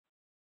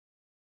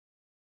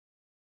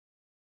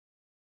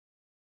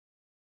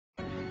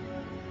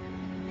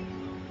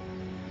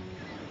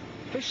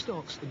Fish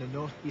stocks in the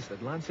northeast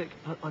Atlantic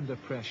are under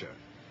pressure.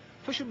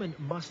 Fishermen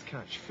must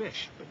catch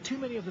fish, but too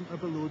many of them are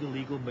below the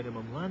legal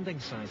minimum landing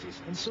sizes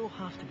and so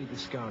have to be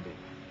discarded.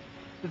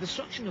 The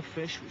destruction of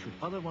fish, which would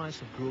otherwise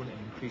have grown and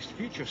increased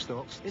future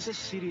stocks, is a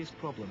serious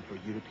problem for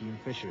European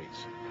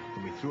fisheries.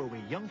 When we throw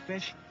away young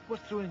fish, we're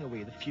throwing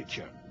away the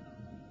future.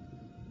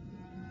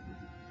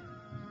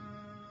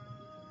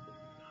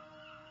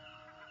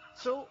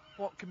 So,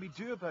 what can we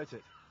do about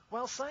it?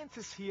 Well,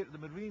 scientists here at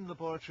the Marine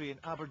Laboratory in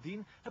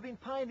Aberdeen have been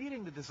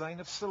pioneering the design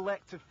of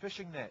selective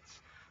fishing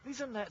nets.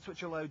 These are nets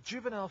which allow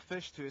juvenile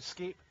fish to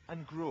escape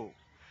and grow.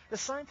 The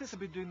scientists have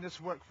been doing this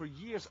work for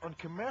years on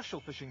commercial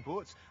fishing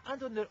boats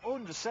and on their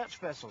own research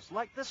vessels,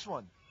 like this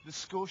one, the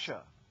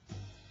Scotia.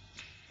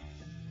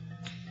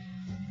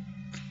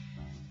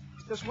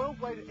 There's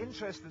worldwide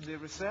interest in their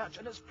research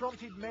and it's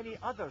prompted many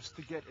others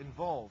to get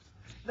involved.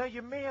 Now,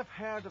 you may have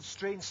heard of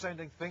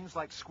strange-sounding things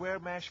like square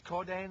mesh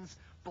cod ends,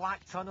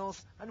 black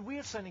tunnels and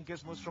weird-sounding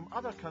gizmos from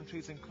other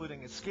countries,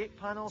 including escape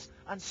panels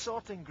and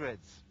sorting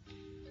grids.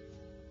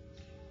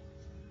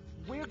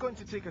 We're going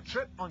to take a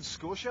trip on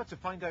Scotia to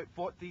find out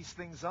what these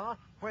things are,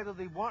 whether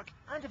they work,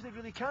 and if they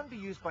really can be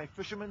used by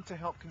fishermen to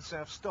help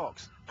conserve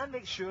stocks and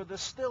make sure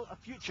there's still a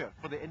future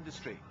for the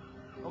industry.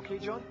 Okay,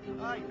 John?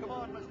 Aye, come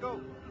on, let's go.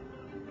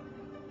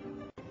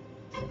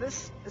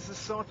 This is the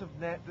sort of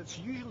net that's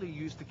usually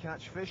used to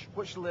catch fish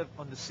which live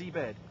on the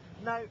seabed.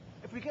 Now,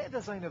 if we get a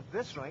design of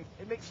this right,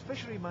 it makes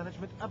fishery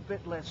management a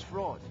bit less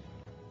fraught.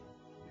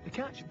 The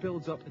catch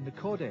builds up in the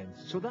cod ends,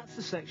 so that's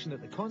the section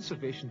that the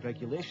conservation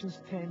regulations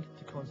tend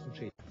to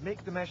concentrate.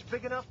 Make the mesh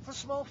big enough for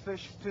small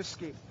fish to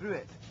escape through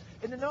it.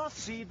 In the North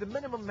Sea, the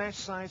minimum mesh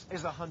size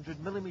is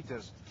 100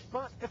 millimetres,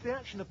 but if the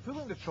action of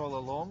pulling the trawl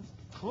along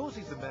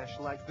closes the mesh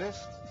like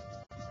this,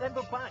 then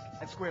we're back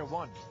at square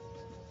one.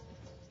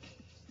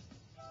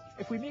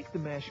 If we make the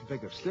mesh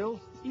bigger still,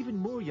 even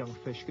more young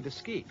fish could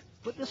escape,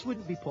 but this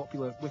wouldn't be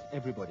popular with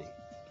everybody.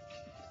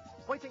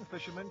 Whiting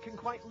fishermen can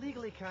quite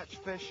legally catch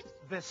fish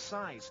this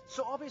size,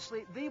 so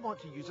obviously they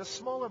want to use a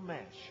smaller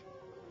mesh.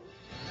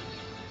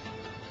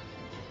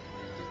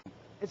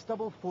 It's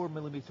double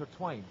 4mm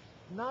twine.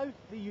 Now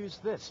they use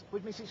this,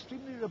 which makes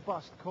extremely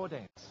robust cod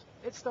ends.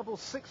 It's double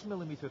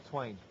 6mm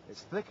twine.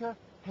 It's thicker,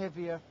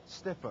 heavier,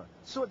 stiffer,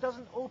 so it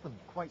doesn't open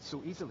quite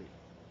so easily.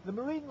 The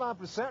Marine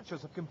Lab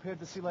researchers have compared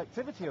the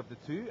selectivity of the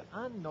two,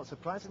 and not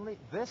surprisingly,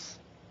 this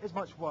is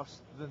much worse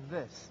than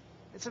this.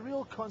 It's a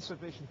real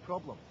conservation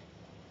problem.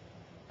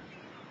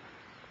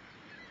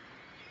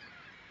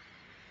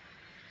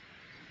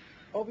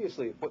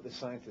 Obviously, what the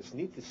scientists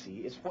need to see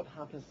is what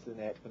happens to the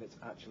net when it's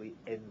actually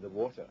in the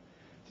water.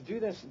 To do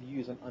this, they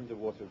use an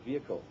underwater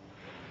vehicle.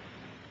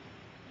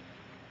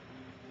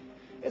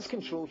 It's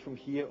controlled from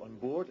here on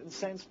board and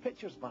sends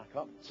pictures back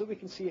up so we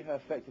can see how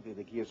effectively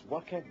the gear's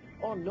working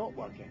or not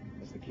working,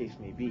 as the case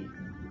may be.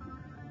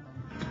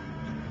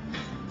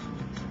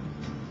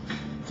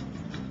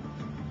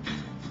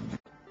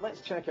 Let's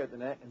check out the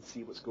net and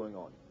see what's going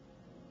on.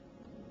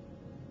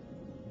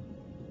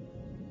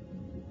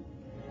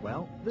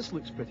 Well, this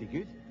looks pretty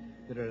good.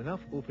 There are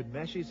enough open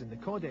meshes in the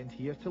cod end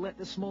here to let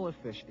the smaller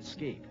fish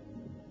escape.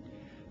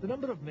 The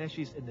number of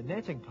meshes in the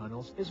netting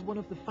panels is one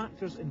of the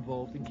factors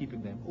involved in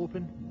keeping them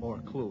open or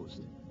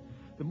closed.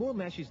 The more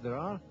meshes there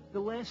are, the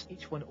less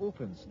each one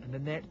opens and the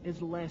net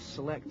is less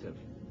selective.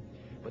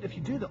 But if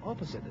you do the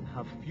opposite and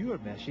have fewer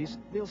meshes,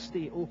 they'll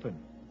stay open.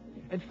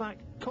 In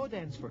fact, cod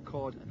ends for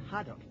cod and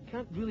haddock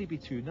can't really be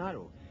too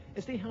narrow,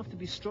 as they have to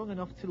be strong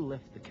enough to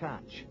lift the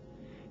catch.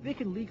 They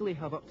can legally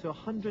have up to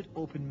 100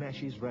 open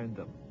meshes round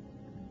them.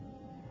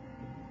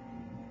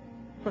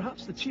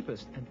 Perhaps the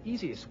cheapest and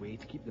easiest way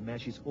to keep the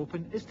meshes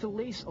open is to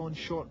lace on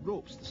short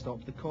ropes to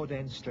stop the cod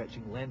ends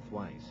stretching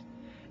lengthwise.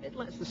 It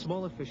lets the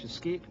smaller fish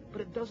escape,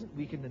 but it doesn't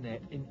weaken the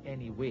net in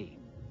any way.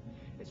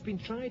 It's been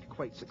tried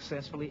quite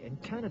successfully in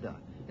Canada,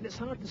 and it's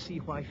hard to see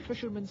why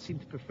fishermen seem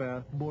to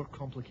prefer more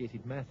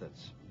complicated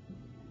methods.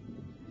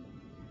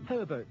 How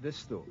about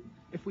this though?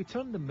 If we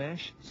turn the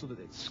mesh so that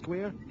it's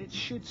square, it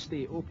should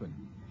stay open.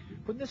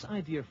 When this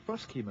idea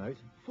first came out,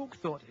 folk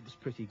thought it was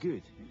pretty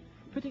good.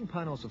 Putting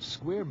panels of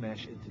square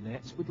mesh into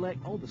nets would let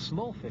all the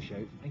small fish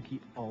out and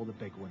keep all the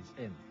big ones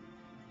in.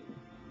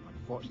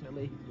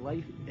 Unfortunately,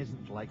 life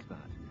isn't like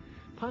that.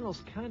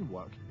 Panels can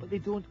work, but they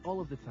don't all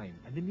of the time,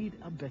 and they need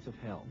a bit of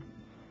help.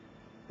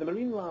 The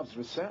Marine Lab's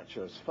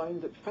researchers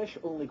found that fish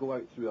only go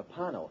out through a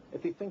panel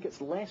if they think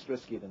it's less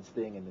risky than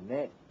staying in the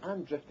net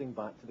and drifting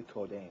back to the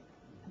cod end.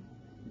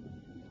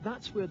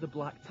 That's where the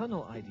black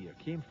tunnel idea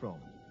came from.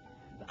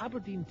 The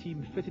Aberdeen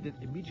team fitted it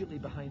immediately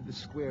behind the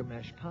square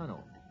mesh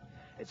panel.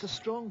 It's a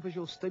strong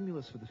visual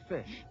stimulus for the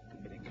fish.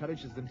 It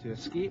encourages them to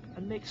escape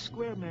and makes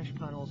square mesh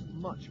panels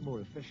much more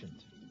efficient.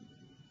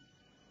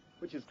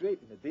 Which is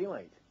great in the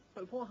daylight,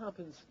 but what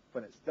happens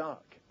when it's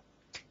dark?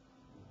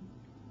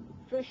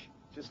 Fish,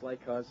 just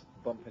like us,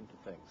 bump into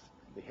things.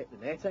 They hit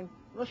the netting,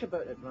 rush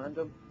about at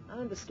random,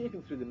 and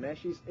escaping through the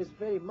meshes is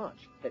very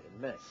much hit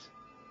and miss.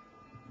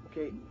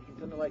 Okay, you can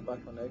turn the light back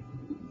on now.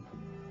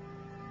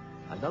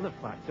 Another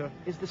factor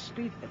is the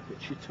speed at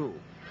which you tow.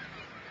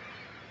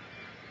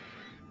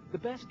 The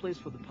best place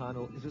for the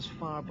panel is as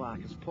far back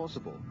as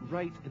possible,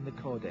 right in the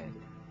cod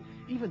end.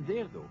 Even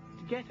there though,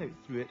 to get out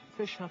through it,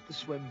 fish have to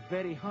swim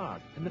very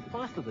hard, and the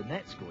faster the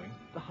net's going,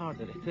 the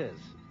harder it is.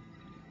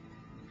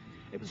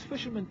 It was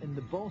fishermen in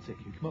the Baltic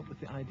who came up with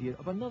the idea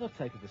of another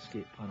type of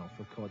escape panel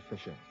for cod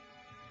fishing.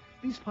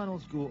 These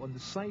panels go on the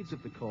sides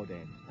of the cod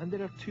end, and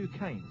there are two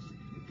kinds,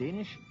 the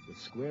Danish with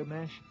square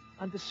mesh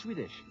and the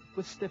Swedish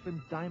with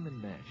stiffened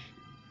diamond mesh.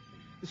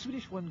 The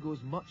Swedish one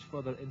goes much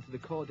further into the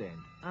cod end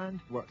and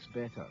works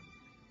better.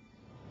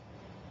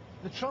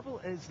 The trouble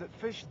is that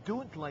fish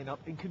don't line up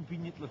in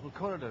convenient little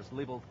corridors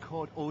labelled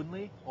cod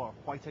only or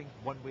whiting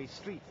one-way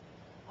street.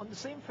 On the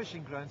same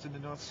fishing grounds in the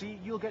North Sea,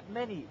 you'll get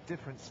many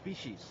different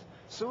species.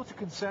 So to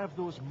conserve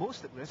those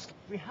most at risk,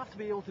 we have to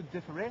be able to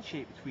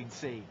differentiate between,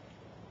 say,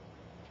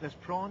 this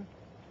prawn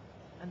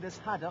and this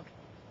haddock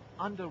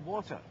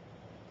underwater.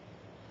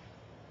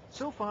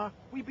 So far,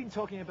 we've been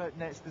talking about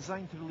nets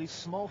designed to release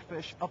small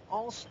fish of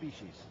all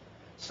species.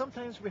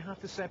 Sometimes we have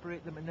to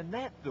separate them in the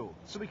net, though,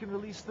 so we can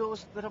release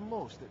those that are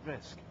most at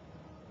risk.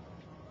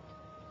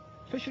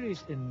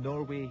 Fisheries in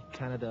Norway,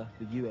 Canada,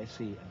 the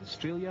USA and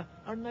Australia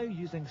are now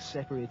using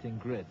separating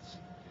grids.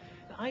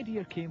 The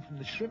idea came from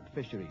the shrimp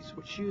fisheries,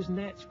 which use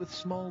nets with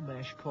small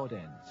mesh cod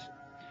ends.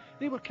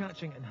 They were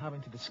catching and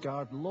having to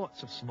discard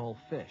lots of small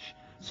fish,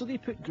 so they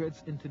put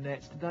grids into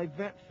nets to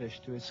divert fish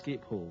to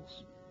escape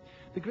holes.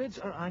 The grids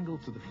are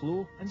angled to the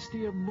flow and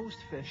steer most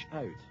fish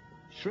out.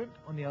 Shrimp,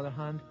 on the other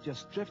hand,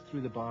 just drift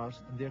through the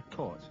bars and they're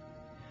caught.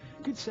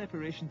 Good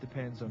separation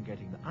depends on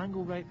getting the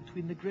angle right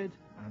between the grid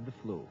and the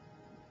flow.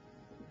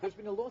 There's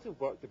been a lot of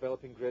work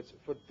developing grids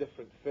for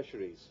different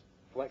fisheries: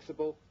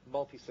 flexible,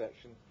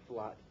 multi-section,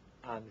 flat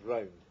and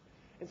round.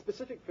 In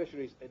specific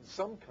fisheries in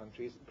some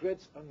countries,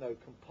 grids are now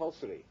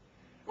compulsory.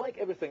 Like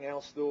everything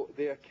else though,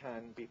 there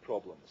can be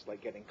problems,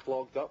 like getting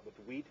clogged up with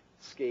weed,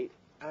 skate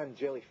and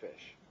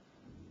jellyfish.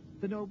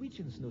 The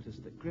Norwegians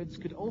noticed that grids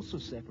could also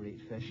separate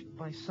fish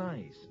by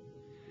size.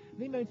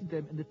 They mounted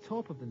them in the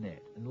top of the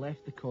net and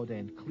left the cod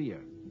end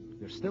clear.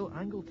 They're still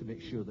angled to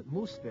make sure that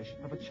most fish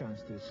have a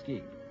chance to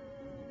escape.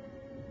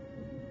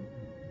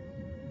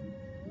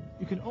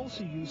 You can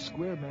also use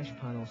square mesh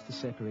panels to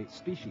separate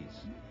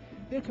species.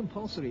 They're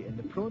compulsory in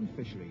the prawn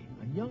fishery,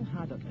 and young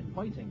haddock and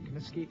whiting can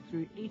escape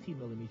through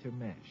 80mm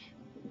mesh.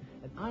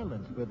 In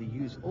Ireland, where they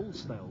use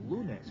old-style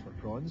low nets for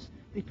prawns,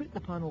 they put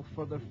the panel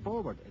further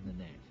forward in the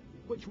net,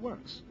 which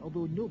works,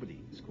 although nobody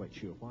is quite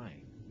sure why.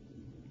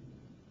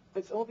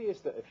 It's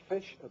obvious that if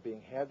fish are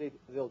being herded,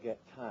 they'll get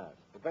tired.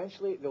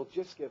 Eventually, they'll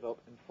just give up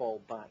and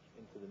fall back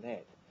into the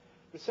net.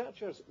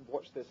 Researchers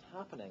watched this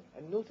happening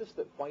and noticed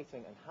that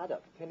whiting and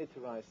haddock tended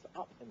to rise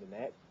up in the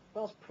net,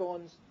 whilst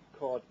prawns,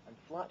 cod and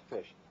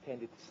flatfish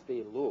tended to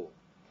stay low.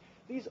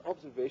 These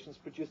observations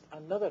produced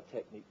another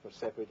technique for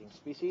separating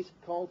species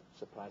called,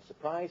 surprise,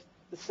 surprise,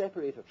 the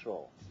separator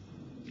trawl.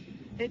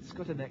 It's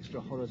got an extra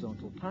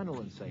horizontal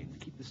panel inside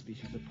to keep the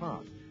species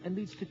apart and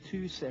leads to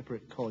two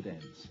separate cod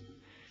ends.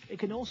 It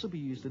can also be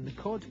used in the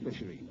cod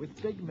fishery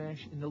with big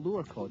mesh in the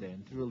lower cod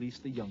end to release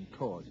the young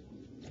cod.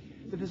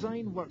 The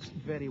design works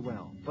very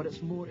well, but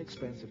it's more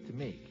expensive to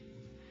make.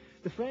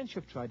 The French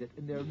have tried it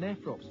in their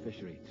nephrops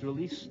fishery to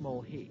release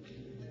small hake.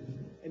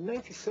 In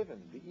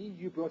 1997, the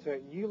EU brought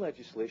out new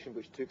legislation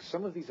which took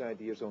some of these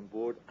ideas on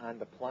board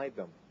and applied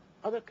them.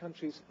 Other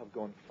countries have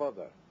gone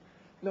further.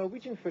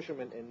 Norwegian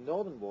fishermen in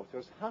northern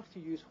waters have to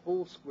use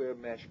whole square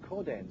mesh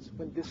cod ends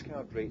when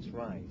discard rates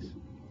rise.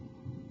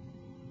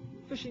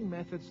 Fishing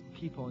methods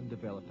keep on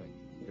developing.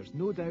 There's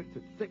no doubt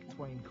that thick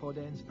twine cod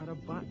ends are a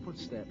backward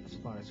step as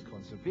far as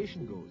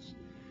conservation goes.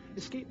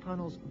 Escape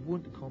panels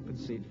won't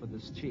compensate for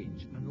this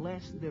change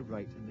unless they're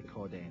right in the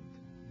cod end.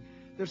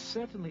 There's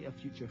certainly a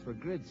future for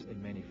grids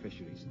in many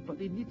fisheries, but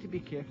they need to be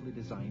carefully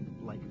designed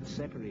like the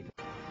separator.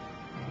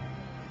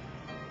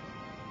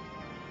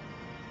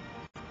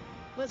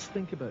 Let's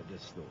think about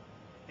this though.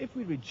 If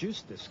we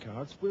reduce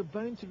discards, we're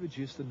bound to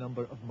reduce the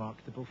number of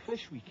marketable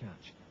fish we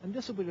catch, and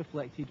this will be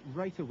reflected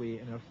right away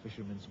in our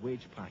fishermen's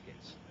wage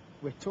packets.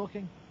 We're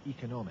talking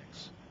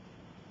economics.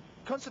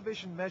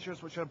 Conservation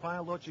measures which are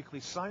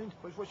biologically sound,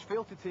 but which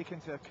fail to take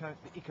into account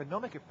the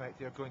economic effect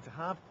they are going to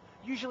have,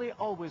 usually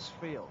always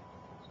fail.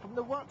 From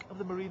the work of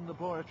the Marine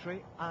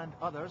Laboratory and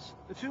others,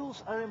 the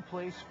tools are in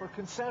place for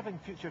conserving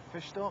future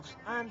fish stocks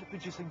and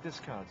reducing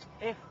discards,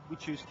 if we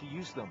choose to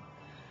use them.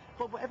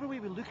 But whatever way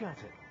we look at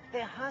it,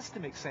 it has to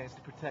make sense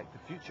to protect the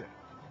future.